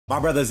My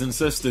brothers and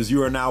sisters,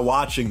 you are now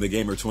watching the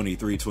Gamer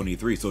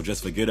 2323, so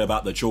just forget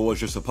about the chores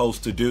you're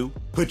supposed to do.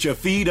 Put your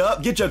feet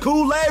up, get your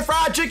Kool-Aid,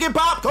 fried chicken,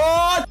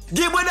 popcorn,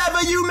 get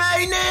whatever you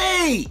may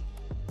need!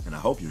 And I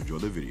hope you enjoy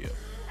the video.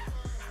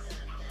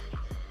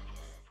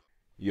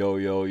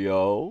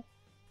 Yo,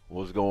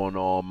 what's going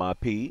on, my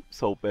peeps?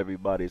 Hope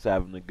everybody's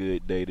having a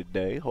good day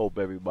today. Hope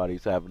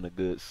everybody's having a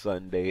good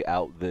Sunday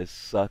out this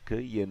sucker,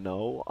 you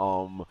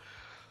know.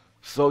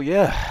 So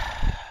yeah,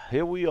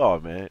 here we are,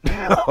 man.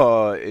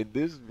 In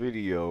this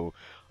video,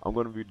 I'm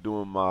gonna be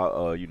doing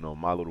my,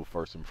 my little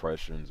first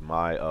impressions,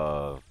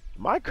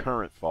 my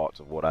current thoughts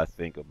of what I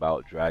think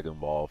about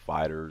DragonBall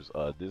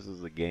FighterZ. This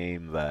is a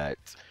game that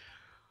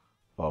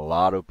a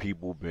lot of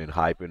people been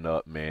hyping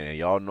up, man, and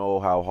y'all know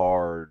how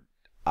hard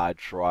I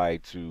try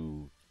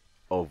to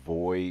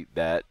avoid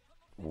that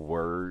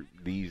word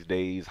these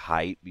days,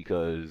 hype,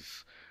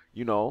 because,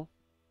 you know,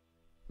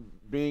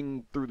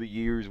 being through the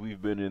years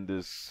we've been in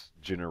this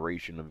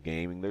generation of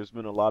gaming, there's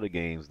been a lot of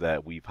games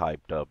that we've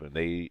hyped up and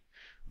they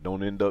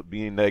don't end up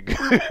being that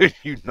good,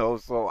 you know,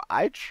 so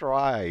I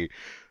try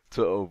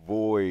to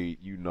avoid,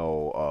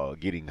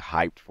 getting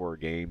hyped for a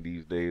game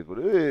these days, but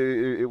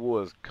it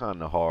was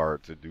kind of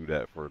hard to do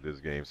that for this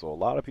game. So a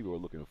lot of people are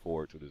looking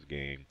forward to this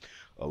game.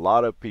 A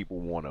lot of people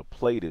want to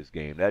play this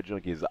game. That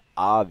junk is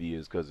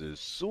obvious because as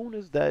soon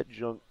as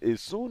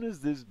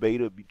this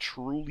beta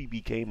truly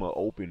became an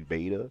open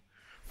beta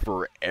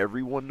for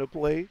everyone to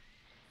play,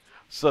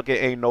 sucker,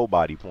 ain't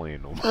nobody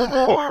playing no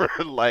more.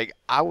 Like,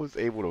 I was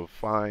able to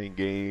find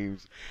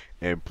games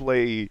and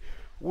play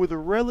with a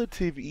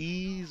relative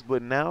ease,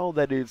 but now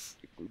that it's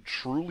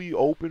truly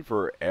open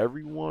for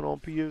everyone on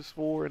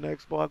PS4 and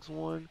Xbox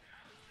One,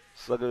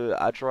 sucker,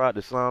 I tried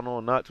to sign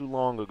on not too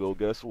long ago.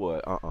 Guess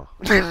what?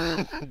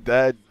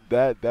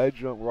 That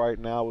junk right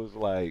now is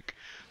like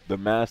the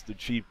Master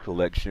Chief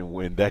Collection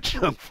when that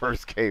junk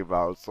first came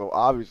out. So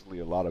obviously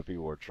a lot of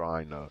people are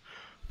trying to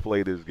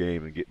play this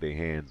game and get their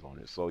hands on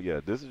it. So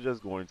yeah, this is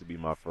just going to be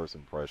my first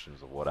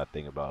impressions of what I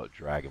think about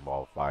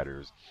DragonBall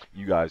FighterZ.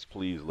 You guys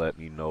please let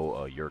me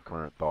know your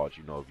current thoughts.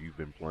 You know, if you've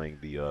been playing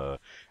the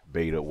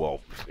beta, well,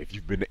 if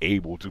you've been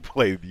able to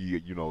play the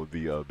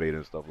the beta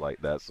and stuff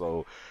like that.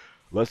 So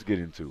let's get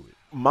into it.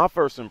 My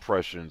first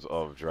impressions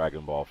of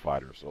DragonBall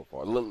FighterZ so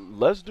far.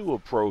 Let's do a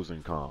pros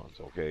and cons,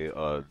 okay?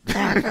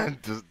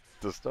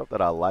 The stuff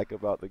that I like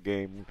about the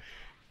game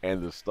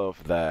and the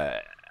stuff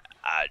that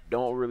I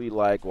don't really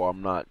like, or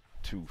I'm not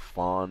too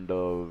fond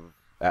of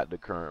at the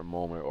current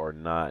moment, or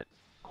not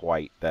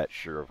quite that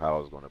sure of how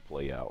it's going to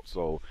play out.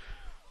 So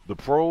the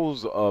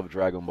pros of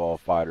DragonBall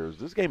FighterZ,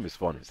 this game is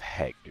fun as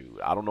heck, dude.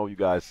 I don't know if you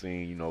guys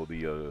seen,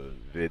 the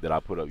vid that I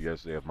put up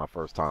yesterday of my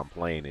first time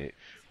playing it,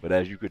 but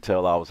as you could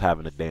tell, I was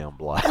having a damn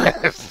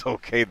blast.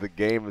 Okay, the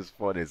game is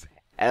fun as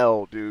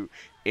hell, dude.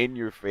 In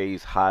your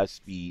face, high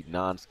speed,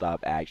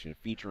 non-stop action,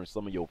 featuring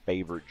some of your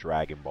favorite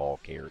Dragon Ball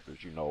characters,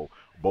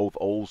 both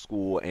old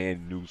school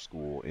and new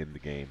school in the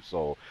game.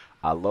 So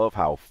I love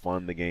how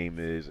fun the game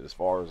is. As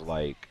far as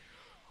like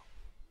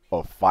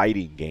a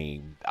fighting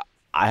game,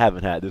 I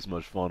haven't had this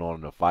much fun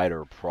on a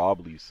fighter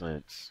probably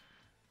since,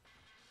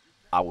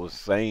 I was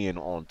saying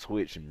on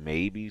Twitch,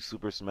 maybe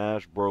Super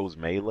Smash Bros.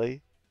 Melee.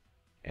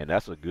 And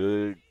that's a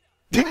good,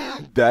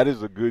 that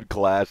is a good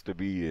class to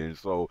be in.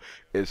 So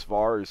as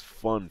far as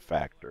fun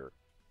factor,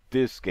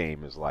 this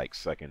game is like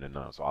second to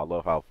none. So I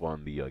love how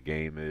fun the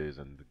game is,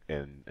 and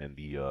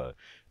the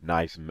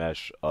nice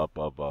mesh up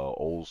of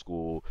old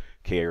school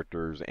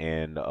characters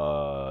and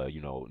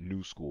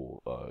new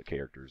school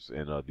characters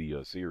in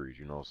the series.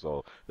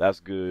 So that's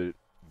good.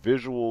 The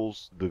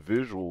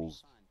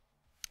visuals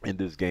in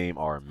this game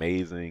are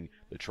amazing.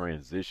 The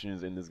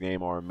transitions in this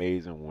game are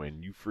amazing.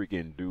 When you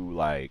freaking do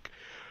like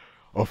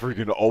a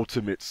freaking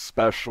ultimate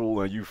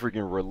special and you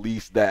freaking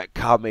release that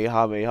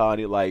Kamehameha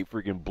and it like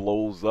freaking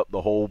blows up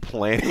the whole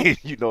planet,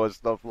 and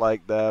stuff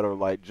like that, or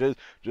like just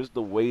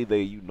the way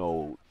they,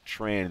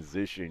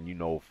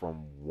 transition,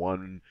 from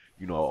one,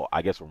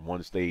 I guess from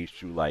one stage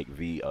to like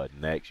the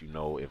next,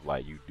 if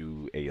like you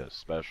do a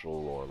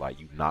special, or like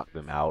you knock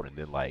them out and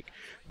then like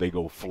they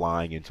go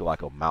flying into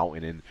like a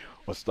mountain and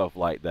or stuff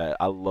like that.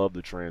 I love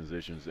the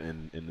transitions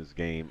in this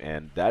game,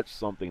 and that's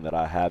something that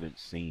I haven't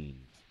seen,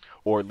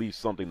 or at least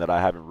something that I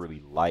haven't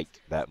really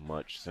liked that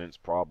much since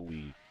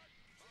probably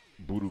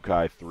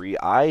Budokai 3.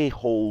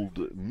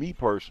 Me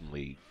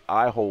personally,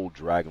 I hold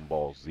Dragon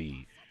Ball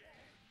Z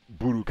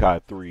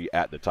Budokai 3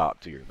 at the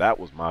top tier. That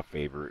was my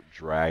favorite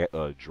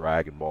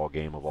Dragon Ball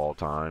game of all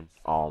time.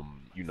 A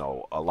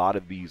lot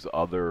of these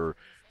other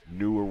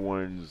newer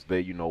ones,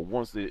 they,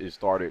 once it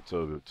started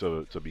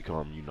to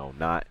become,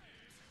 not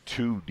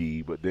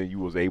 2D, but then you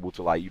was able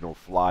to like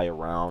fly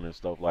around and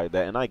stuff like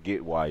that, and I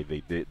get why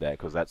they did that,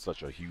 because that's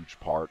such a huge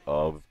part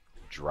of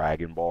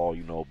Dragon Ball,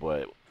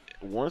 but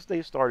once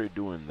they started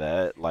doing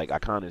that, like I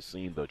kind of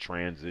seen the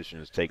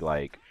transitions take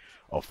like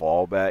a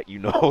fallback,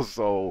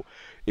 so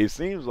it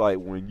seems like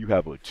when you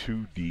have a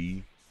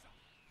 2D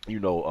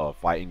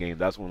fighting game,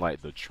 that's when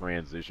like the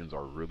transitions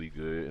are really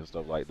good and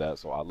stuff like that.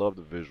 So I love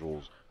the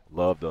visuals,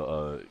 love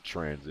the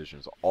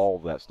transitions, all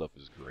of that stuff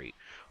is great.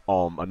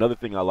 Another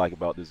thing I like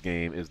about this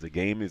game is the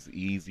game is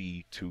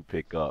easy to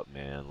pick up,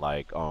 man.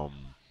 Like,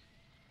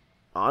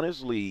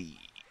 honestly,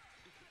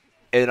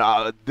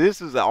 and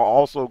this is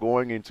also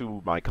going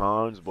into my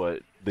cons,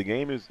 but the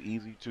game is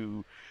easy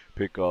to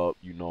pick up,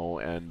 you know,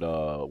 and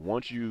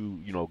once you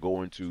know,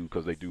 go into,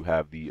 because they do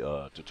have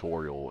the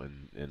tutorial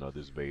in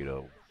this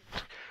beta.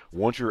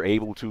 Once you're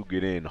able to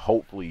get in,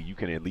 hopefully you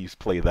can at least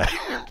play that.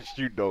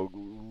 You know,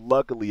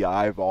 luckily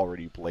I've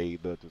already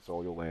played the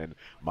tutorial and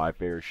my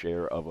fair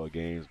share of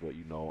games, but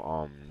you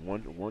know,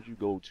 once you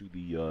go to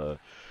the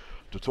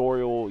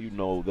tutorial, you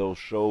know, they'll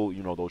show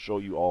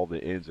you all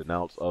the ins and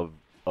outs of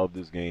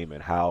this game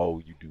and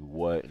how you do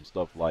what and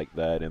stuff like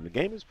that. And the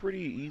game is pretty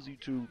easy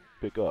to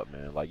pick up,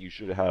 man. Like, you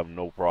should have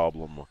no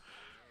problem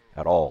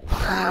at all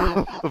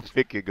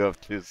picking up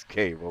this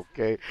game,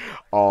 okay?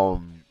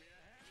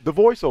 The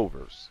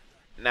voiceovers.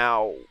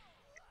 Now,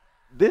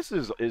 this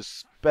is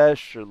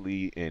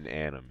especially in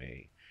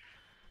anime.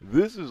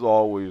 This is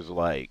always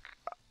like,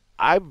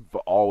 I've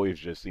always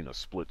just seen a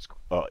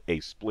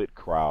split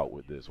crowd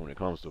with this when it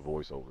comes to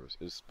voiceovers,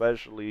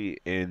 especially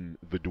in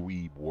the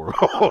dweeb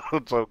world.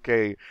 It's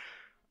okay.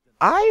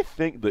 I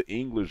think the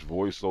English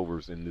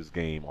voiceovers in this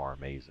game are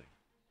amazing.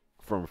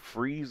 From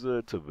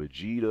Frieza to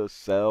Vegeta,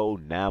 Cell,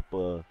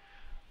 Nappa,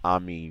 I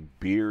mean,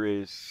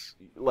 Beerus.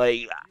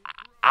 Like,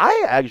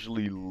 I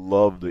actually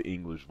love the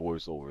English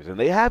voiceovers, and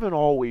they haven't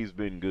always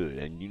been good.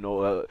 And, you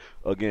know,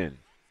 again,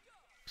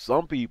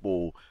 some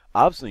people,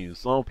 I've seen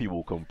some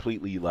people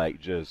completely like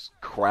just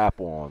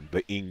crap on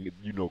the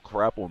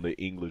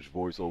English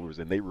voiceovers,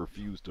 and they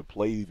refuse to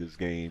play this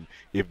game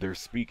if they're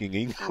speaking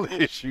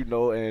English, you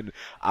know. And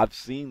I've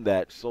seen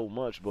that so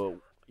much, but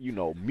you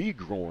know, me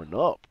growing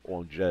up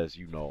on just,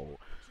 you know,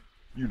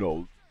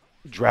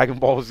 Dragon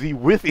Ball Z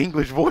with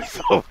English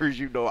voiceovers,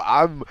 you know,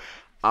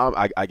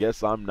 I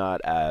guess I'm not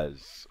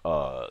as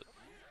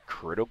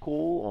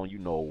critical on, you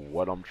know,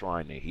 what I'm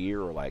trying to hear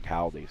or like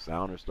how they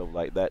sound or stuff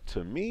like that.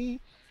 To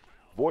me,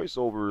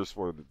 voiceovers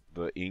for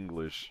the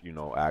English, you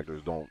know,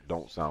 actors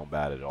don't sound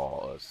bad at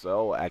all.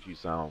 Cell actually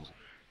sounds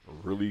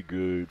really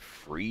good.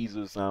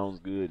 Frieza sounds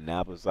good.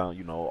 Nappa sound,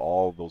 you know,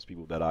 all those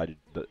people that I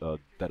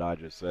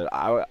just said.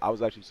 I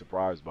was actually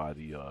surprised by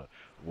the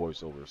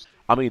voiceovers.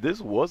 I mean,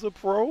 this was a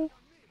pro,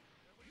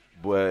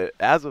 but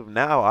as of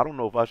now, I don't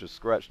know if I should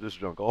scratch this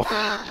junk off.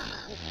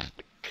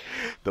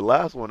 The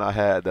last one I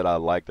had that I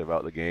liked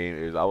about the game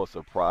is I was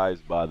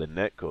surprised by the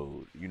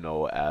netcode. You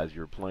know, as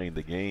you're playing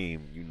the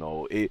game, you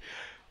know,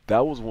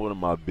 that was one of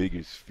my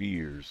biggest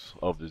fears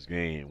of this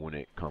game when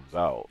it comes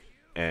out.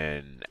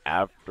 And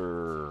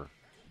after,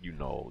 you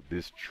know,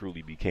 this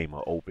truly became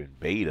an open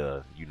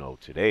beta, you know,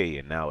 today,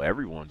 and now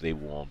everyone's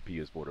able on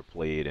PS4 to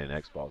play it and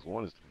Xbox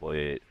One is to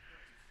play it.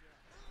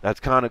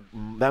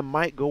 That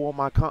might go on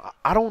my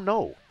I don't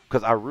know,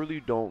 because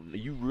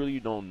you really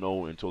don't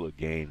know until the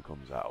game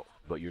comes out.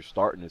 But you're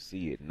starting to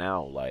see it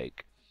now,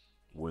 like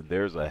when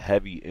there's a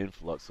heavy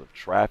influx of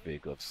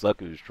traffic of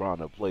suckers trying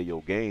to play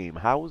your game.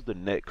 How is the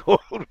netcode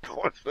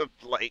going to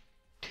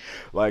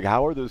like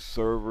how are the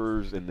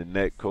servers and the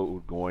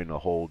netcode going to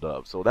hold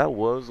up? So that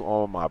was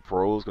on my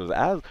pros, because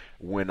as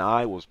when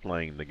I was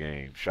playing the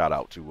game, shout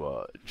out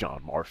to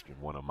John Marston,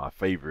 one of my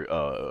favorite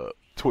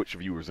Twitch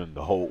viewers in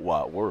the whole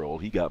wide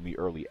world. He got me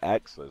early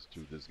access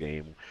to this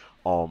game.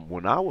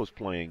 When I was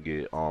playing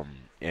it,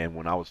 and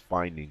when I was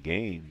finding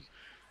games,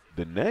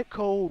 the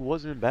netcode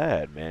wasn't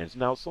bad, man.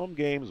 Now, some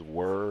games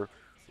were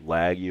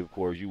laggy, of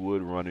course. You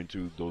would run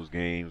into those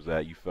games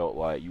that you felt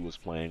like you was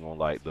playing on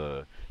like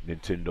the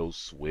Nintendo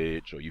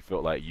Switch, or you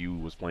felt like you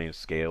was playing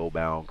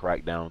Scalebound,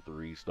 Crackdown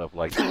 3, stuff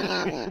like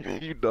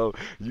that. You know,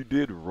 you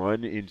did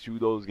run into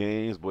those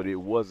games, but it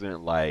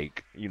wasn't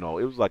like, you know,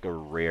 it was like a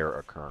rare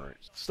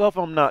occurrence. Stuff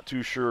I'm not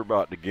too sure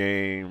about the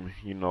game,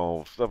 you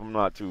know, stuff I'm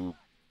not too,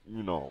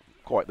 you know,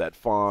 quite that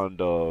fond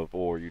of,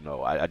 or you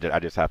know, I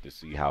just have to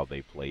see how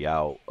they play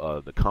out.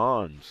 The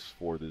cons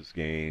for this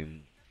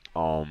game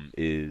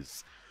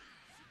is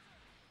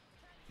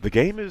the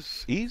game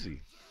is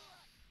easy,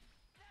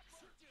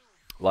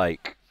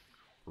 like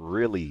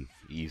really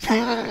easy.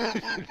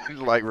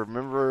 Like,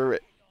 remember,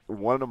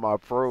 one of my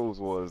pros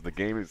was the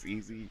game is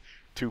easy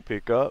to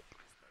pick up.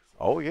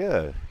 Oh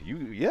yeah,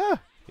 yeah,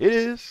 it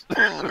is.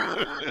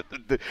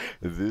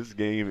 This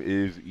game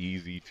is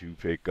easy to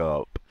pick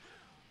up.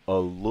 A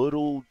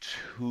little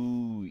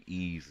too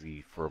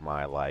easy for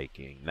my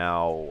liking.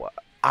 Now,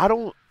 I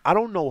don't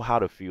know how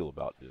to feel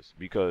about this,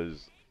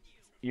 because,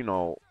 you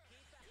know,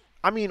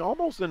 I mean,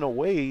 almost in a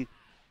way,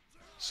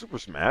 Super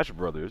Smash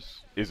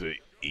Brothers is a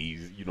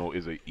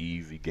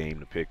easy game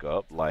to pick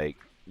up. Like,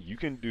 you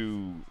can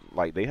do,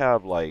 like, they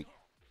have like,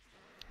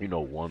 you know,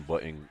 one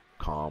button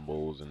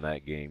combos in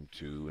that game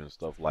too and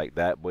stuff like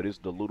that, but it's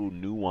the little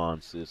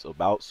nuances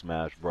about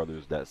Smash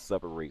Brothers that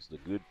separates the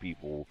good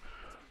people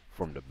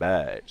from the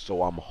bad.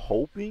 So I'm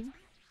hoping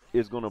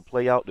it's going to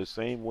play out the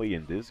same way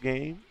in this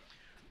game.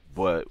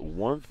 But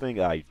one thing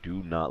I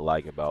do not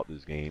like about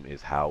this game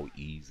is how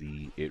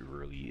easy it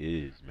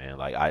really is, man.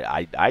 Like,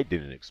 I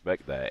didn't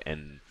expect that.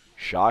 And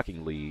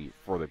shockingly,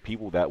 for the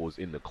people that was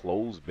in the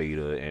closed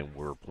beta and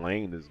were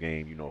playing this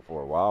game, you know,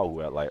 for a while, who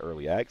had like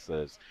early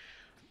access,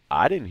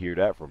 I didn't hear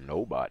that from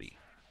nobody.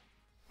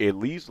 At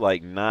least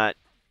like not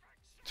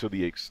to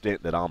the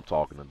extent that I'm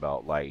talking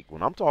about. Like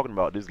when I'm talking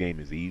about this game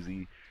is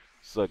easy,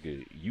 sucker,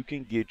 you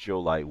can get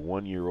your like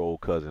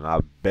 1-year-old cousin. I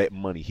bet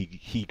money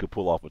he could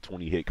pull off a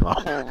 20 hit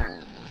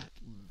combo.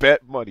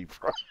 Bet money,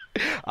 bro.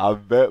 I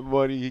bet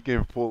money he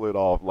can pull it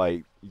off.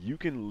 Like you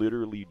can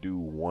literally do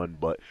one,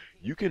 but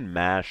you can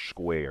mash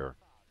square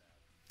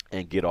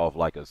and get off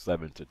like a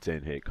 7 to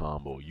 10 hit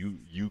combo.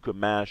 You could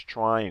mash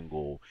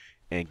triangle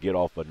and get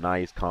off a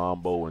nice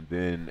combo, and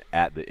then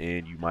at the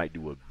end you might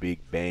do a big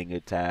bang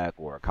attack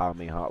or a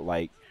kamehameha.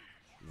 Like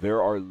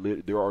there are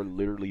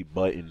literally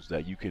buttons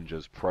that you can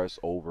just press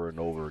over and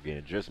over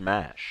again. Just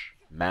mash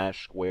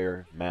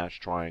square, mash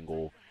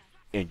triangle,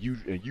 and you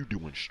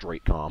doing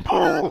straight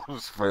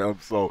combos, fam.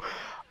 So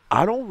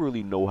I don't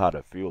really know how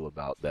to feel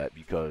about that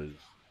because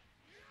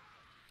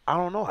I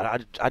don't know.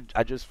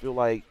 I just feel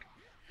like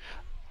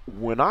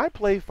when I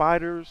play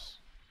fighters,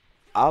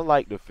 I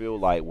like to feel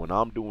like when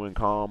I'm doing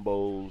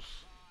combos,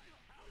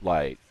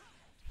 like,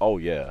 oh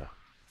yeah,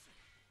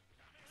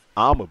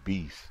 I'm a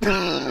beast.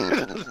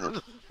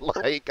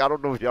 Like I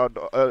don't know if y'all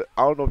know, I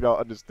don't know if y'all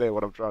understand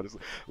what I'm trying to say.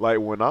 Like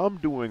when I'm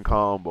doing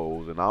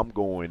combos and I'm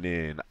going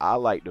in, I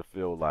like to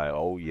feel like,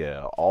 oh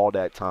yeah, all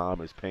that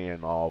time is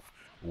paying off.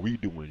 We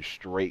doing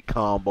straight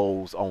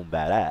combos on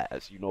that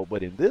ass, you know.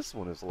 But in this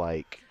one, it's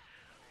like,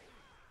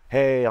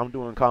 hey, I'm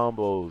doing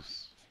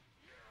combos.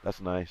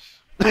 That's nice.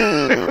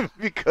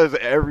 Because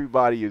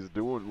everybody is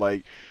doing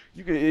like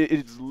you can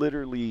it's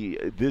literally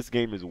this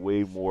game is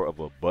way more of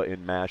a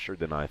button masher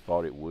than I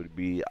thought it would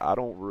be. I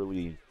don't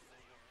really,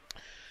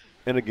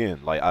 and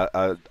again, like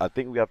I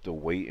think we have to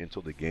wait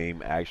until the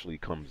game actually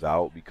comes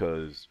out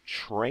because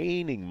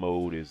training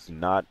mode is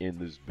not in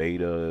this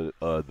beta.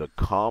 The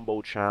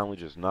combo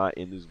challenge is not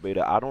in this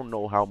beta. I don't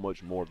know how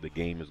much more of the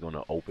game is going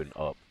to open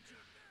up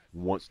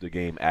once the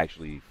game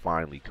actually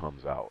finally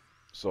comes out.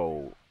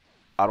 So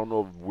I don't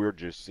know if we're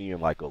just seeing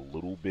like a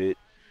little bit,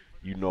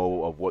 you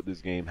know, of what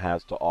this game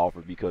has to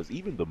offer because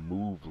even the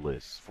move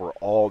lists for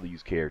all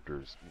these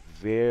characters,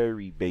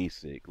 very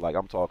basic. Like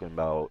I'm talking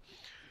about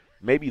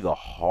maybe the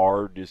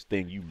hardest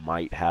thing you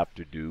might have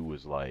to do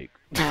is like,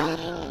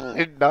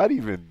 not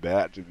even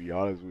that to be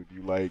honest with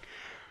you, like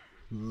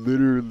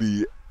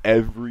literally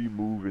every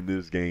move in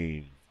this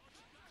game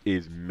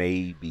is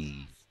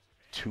maybe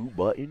 2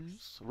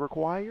 buttons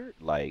required.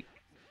 Like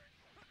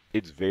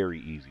it's very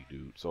easy,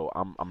 dude. So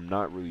I'm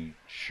not really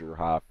sure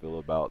how I feel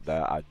about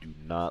that. I do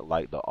not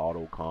like the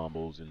auto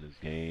combos in this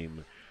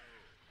game.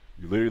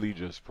 You literally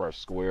just press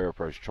square,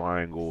 press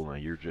triangle,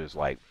 and you're just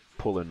like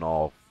pulling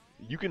off.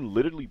 You can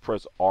literally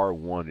press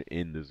R1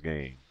 in this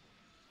game.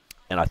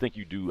 And I think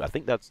you do, I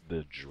think that's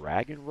the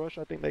Dragon Rush,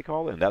 I think they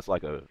call it. And that's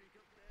like a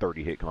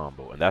 30 hit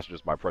combo. And that's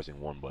just by pressing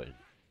one button.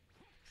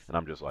 And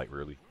I'm just like,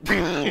 really?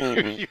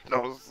 You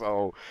know,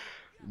 so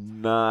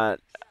not.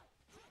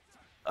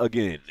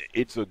 Again,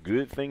 it's a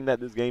good thing that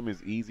this game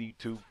is easy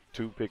to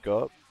pick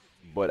up,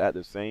 but at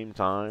the same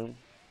time,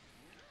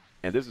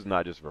 and this is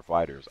not just for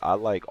fighters, I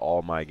like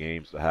all my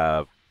games to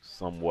have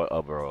somewhat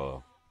of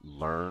a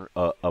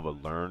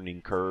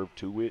learning curve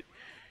to it,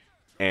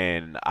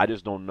 and I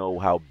just don't know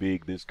how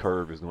big this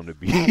curve is going to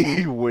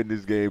be when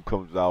this game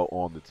comes out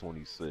on the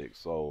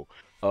 26th. So,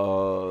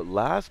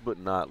 last but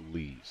not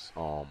least,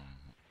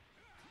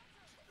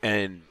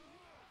 and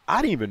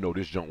I didn't even know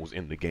this junk was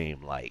in the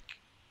game, like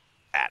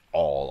at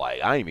all.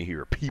 Like I didn't even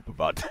hear a peep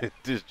about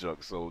this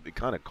junk, so it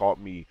kind of caught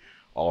me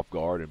off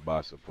guard and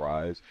by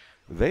surprise.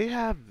 They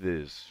have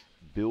this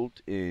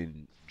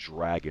built-in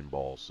Dragon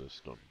Ball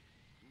system,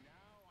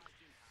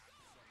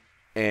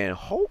 and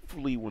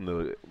hopefully when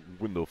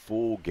the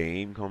full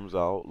game comes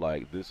out,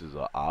 like this is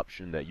an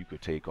option that you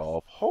could take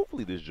off.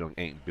 Hopefully this junk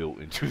ain't built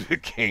into the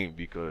game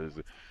because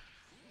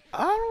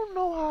I don't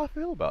know how I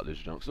feel about this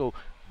junk. So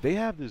they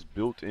have this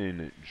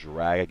built-in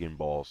Dragon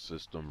Ball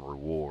system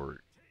reward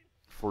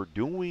for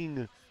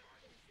doing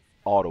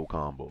auto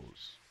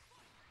combos.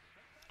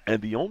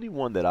 And the only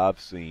one that I've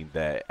seen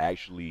that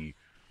actually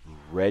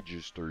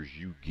registers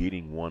you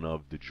getting one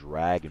of the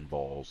Dragon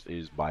Balls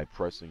is by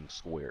pressing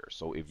square.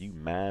 So if you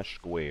mash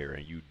square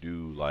and you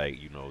do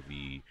like, you know,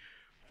 the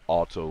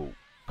auto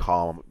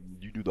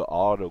you do the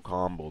auto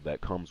combo that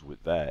comes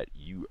with that,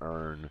 you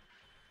earn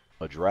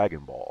a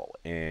Dragon Ball.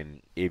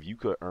 And if you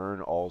could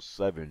earn all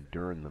 7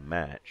 during the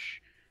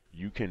match,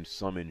 you can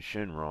summon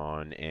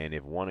Shenron, and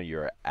if one of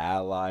your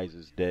allies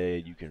is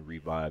dead, you can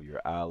revive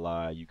your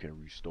ally, you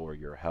can restore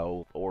your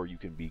health, or you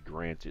can be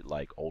granted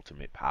like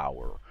ultimate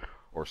power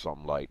or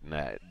something like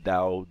that.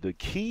 Now, the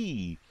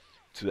key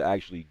to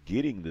actually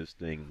getting this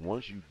thing,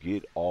 once you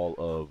get all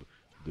of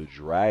the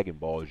Dragon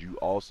Balls, you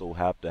also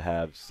have to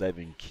have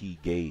 7 key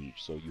gauge.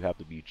 So you have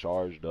to be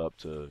charged up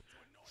to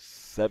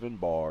 7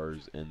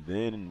 bars, and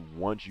then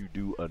once you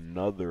do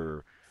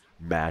another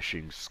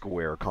mashing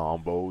square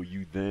combo,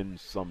 you then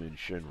summon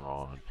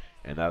Shenron,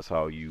 and that's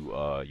how you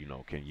you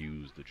know, can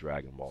use the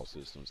Dragon Ball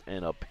systems.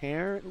 And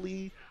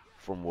apparently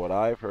from what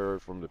I've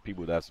heard from the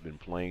people that's been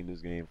playing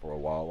this game for a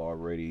while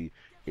already,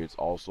 it's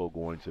also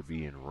going to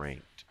be in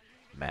ranked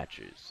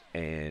matches.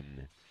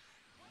 And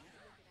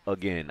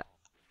again,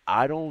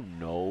 I don't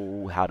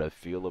know how to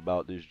feel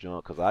about this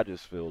junk because I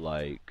just feel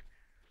like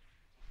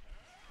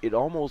it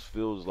almost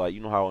feels like, you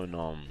know how in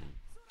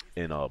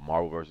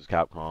Marvel vs.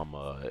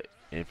 Capcom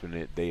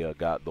Infinite they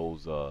got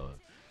those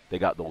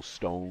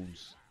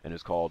stones, and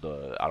it's called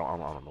I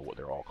don't know what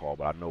they're all called,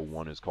 but I know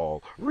one is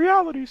called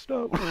reality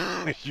stuff.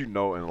 You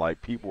know, and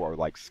like people are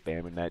like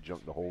spamming that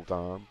junk the whole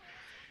time.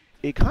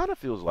 It kind of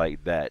feels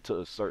like that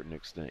to a certain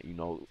extent, you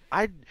know.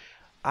 I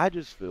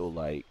just feel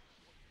like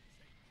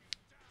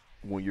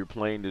when you're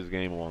playing this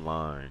game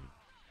online,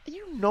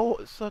 you know,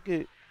 suck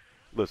it.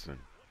 Listen,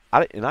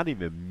 I didn't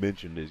even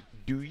mention this.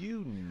 Do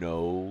you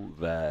know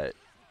that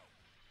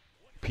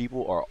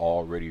people are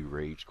already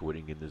rage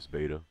quitting in this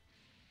beta?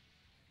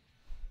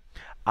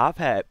 I've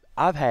had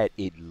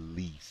at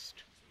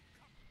least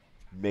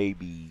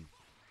maybe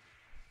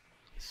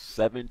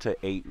 7 to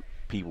 8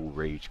 people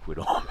rage quit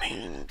on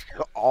me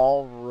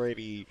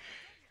already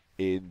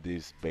in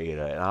this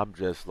beta, and I'm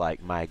just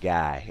like, my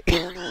guy,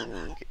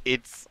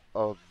 it's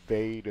a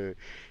beta.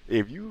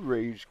 If you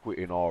rage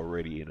quitting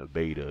already in a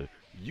beta,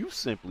 you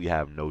simply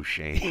have no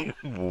shame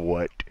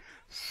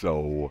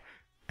whatsoever.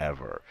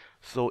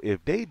 So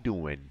if they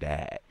doing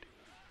that,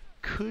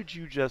 could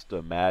you just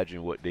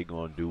imagine what they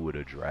gonna do with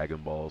a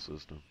Dragon Ball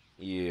system?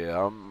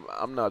 Yeah,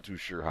 I'm not too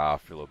sure how I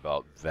feel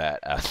about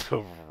that as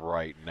of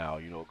right now,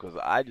 you know, because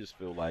I just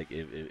feel like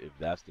if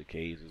that's the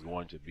case, it's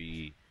going to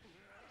be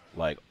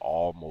like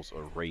almost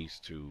a race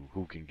to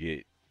who can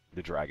get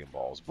the Dragon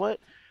Balls. But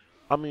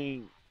I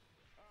mean,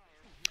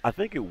 I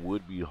think it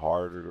would be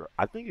harder.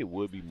 I think it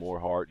would be more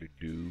hard to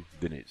do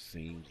than it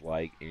seems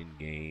like in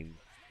game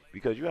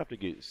because you have to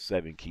get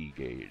 7 key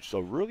gauge. So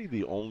really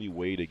the only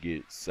way to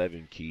get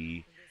 7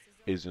 key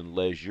is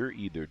unless you're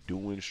either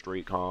doing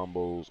straight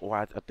combos or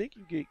I think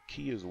you get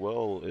key as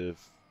well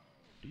if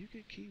do you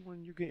get key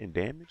when you're getting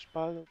damaged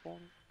by the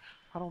opponent?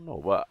 I don't know,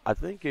 but I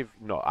think if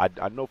no, I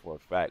know for a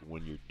fact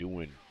when you're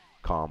doing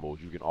combos,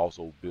 you can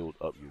also build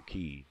up your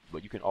key,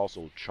 but you can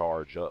also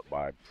charge up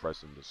by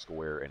pressing the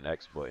square and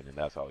X button, and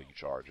that's how you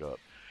charge up.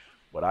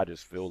 But I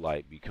just feel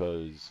like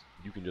because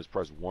you can just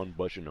press one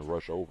button to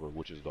rush over,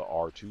 which is the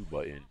R2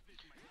 button,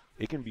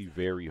 it can be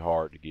very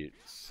hard to get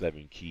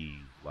 7 key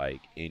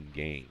like in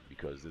game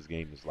because this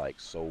game is like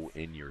so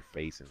in your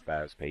face and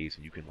fast paced,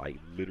 and you can like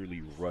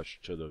literally rush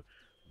to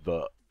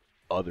the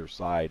other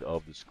side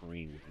of the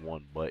screen with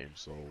one button.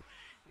 So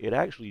it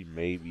actually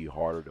may be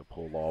harder to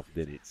pull off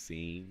than it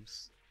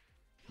seems,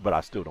 but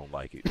I still don't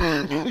like it.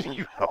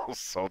 You know,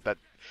 so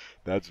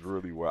that's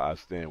really where I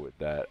stand with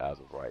that as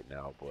of right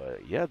now.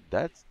 But yeah,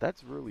 that's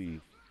really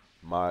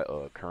my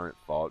current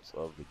thoughts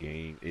of the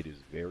game. It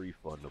is very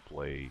fun to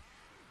play.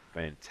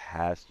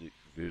 Fantastic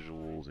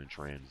visuals and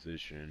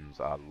transitions.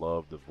 I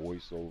love the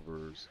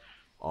voiceovers.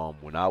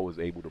 When I was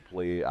able to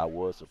play it, I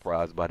was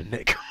surprised by the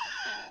neck.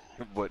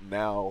 But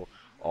now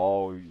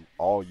all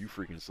you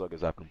freaking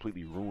suckers have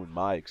completely ruined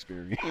my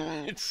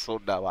experience. So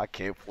now I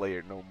can't play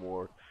it no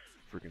more.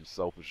 Freaking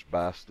selfish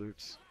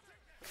bastards.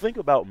 Think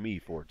about me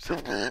for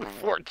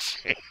for a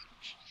change.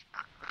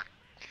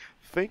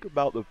 Think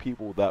about the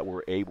people that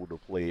were able to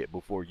play it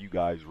before you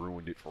guys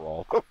ruined it for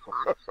all of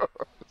us.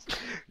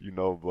 You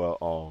know, but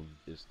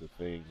it's the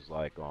things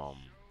like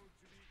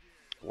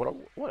what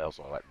else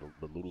are like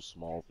the little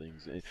small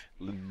things and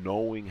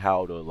knowing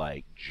how to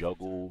like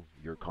juggle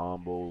your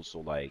combos.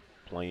 So like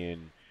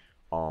playing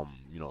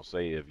you know,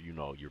 say if you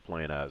know you're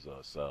playing as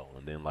a Cell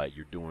and then like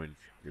you're doing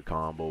your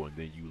combo and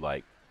then you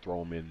like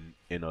throw them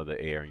in other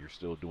air and you're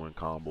still doing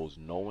combos,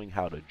 knowing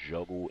how to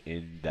juggle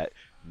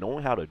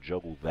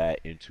that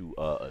into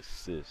a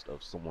assist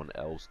of someone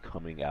else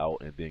coming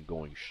out and then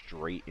going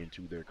straight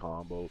into their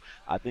combo.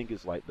 I think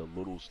it's like the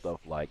little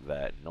stuff like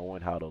that,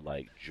 knowing how to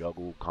like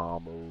juggle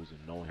combos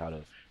and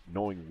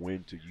knowing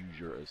when to use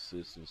your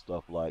assists and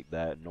stuff like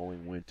that,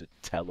 knowing when to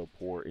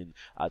teleport. And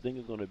I think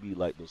it's going to be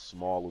like the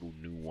small little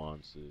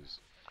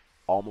nuances,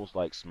 almost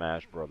like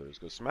Smash Brothers,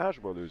 because Smash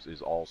Brothers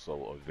is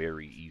also a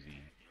very easy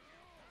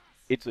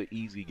it's an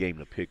easy game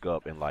to pick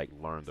up and like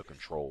learn the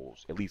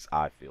controls. At least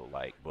I feel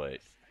like. But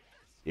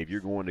if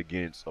you're going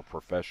against a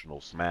professional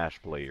Smash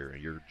player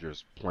and you're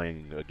just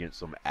playing against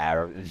some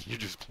average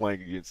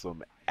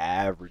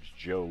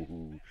Joe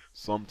who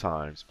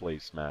sometimes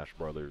plays Smash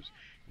Brothers,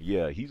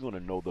 yeah, he's going to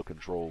know the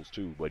controls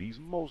too, but he's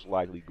most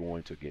likely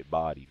going to get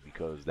bodied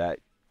because that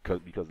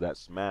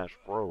Smash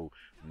Pro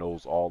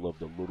knows all of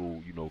the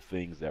little, you know,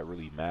 things that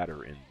really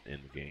matter in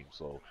the game.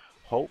 So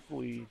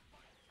hopefully,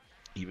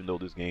 even though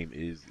this game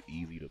is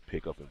easy to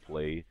pick up and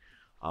play,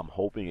 I'm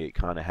hoping it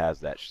kind of has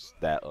that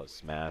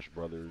Smash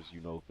Brothers,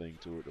 you know, thing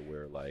to it, to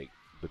where like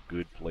the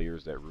good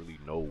players that really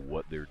know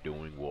what they're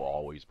doing will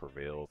always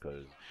prevail.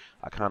 Because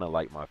I kind of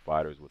like my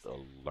fighters with a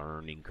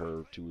learning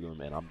curve to them,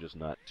 and I'm just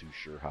not too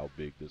sure how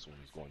big this one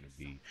is going to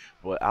be.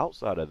 But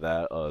outside of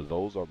that,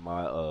 those are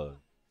my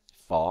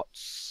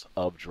thoughts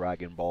of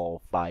Dragon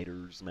Ball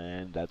FighterZ,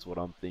 man. That's what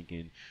I'm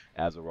thinking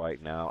as of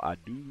right now.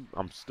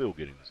 I'm still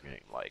getting this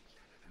game, like,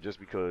 just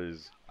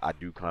because I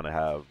do kind of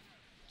have.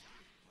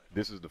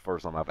 This is the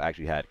first time I've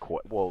actually had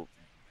well,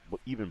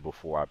 but even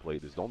before I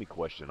played this, the only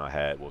question I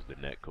had was the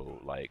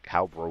netcode. Like,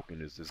 how broken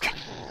is this?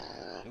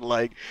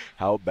 Like,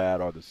 how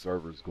bad are the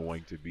servers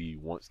going to be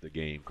once the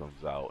game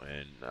comes out?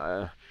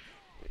 And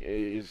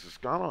it's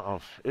just kind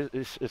of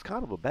it's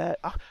kind of a bad.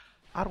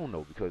 I don't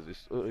know, because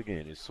it's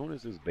again, as soon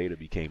as this beta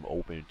became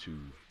open to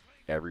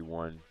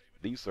everyone,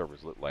 these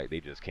servers look like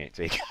they just can't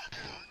take it.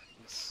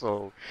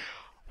 So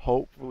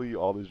hopefully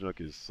all this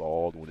junk is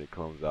solved when it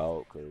comes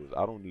out, because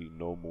I don't need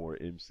no more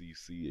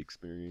MCC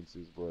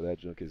experiences, bro. That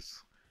junk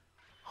has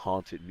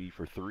haunted me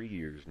for 3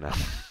 years now.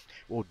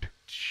 Well,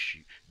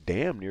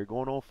 damn near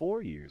going on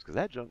 4 years, because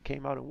that junk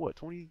came out in what,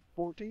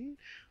 2014?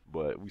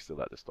 But we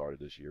still at the start of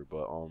this year.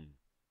 But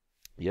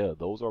yeah,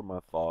 those are my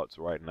thoughts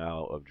right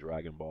now of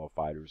Dragon Ball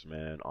FighterZ,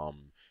 man.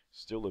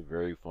 Still a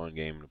very fun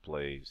game to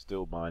play.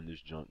 Still buying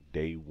this junk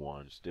day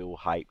one. Still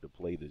hyped to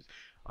play this.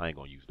 I ain't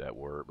gonna use that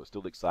word, but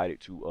still excited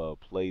to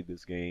play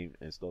this game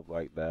and stuff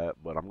like that.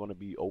 But I'm gonna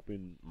be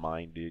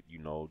open-minded, you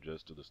know,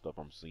 just to the stuff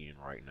I'm seeing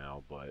right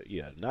now. But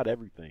yeah, not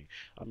everything.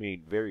 I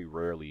mean, very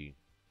rarely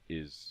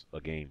is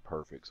a game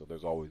perfect, so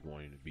there's always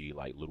going to be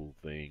like little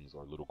things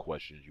or little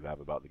questions you have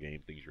about the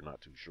game, things you're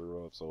not too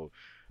sure of. So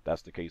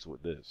that's the case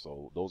with this.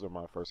 So those are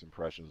my first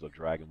impressions of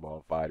Dragon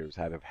Ball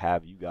FighterZ.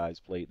 Have you guys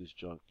played this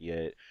junk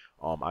yet?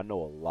 I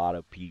know a lot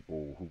of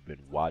people who've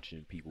been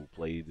watching people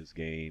play this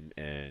game,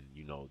 and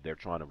you know, they're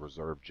trying to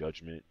reserve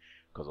judgment,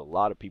 because a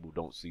lot of people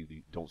don't see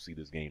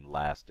this game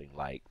lasting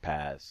like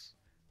past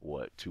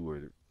what, 2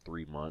 or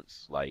 3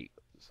 months. Like,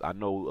 I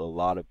know a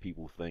lot of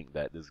people think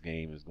that this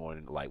game is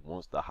going to, like,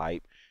 once the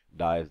hype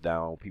dies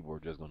down, people are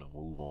just going to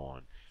move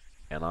on.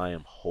 And I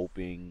am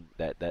hoping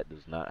that that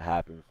does not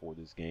happen for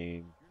this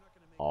game.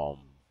 Um,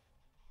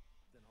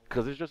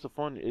 because it's just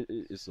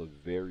it's a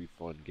very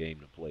fun game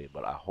to play.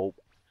 But I hope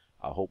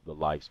the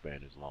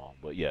lifespan is long.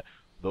 But yeah,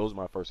 those are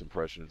my first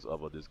impressions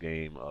of this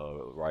game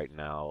right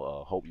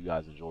now. Hope you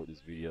guys enjoyed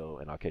this video,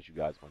 and I'll catch you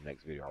guys for the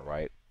next video. All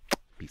right,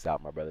 peace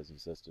out, my brothers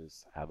and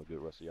sisters. Have a good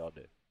rest of y'all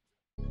day.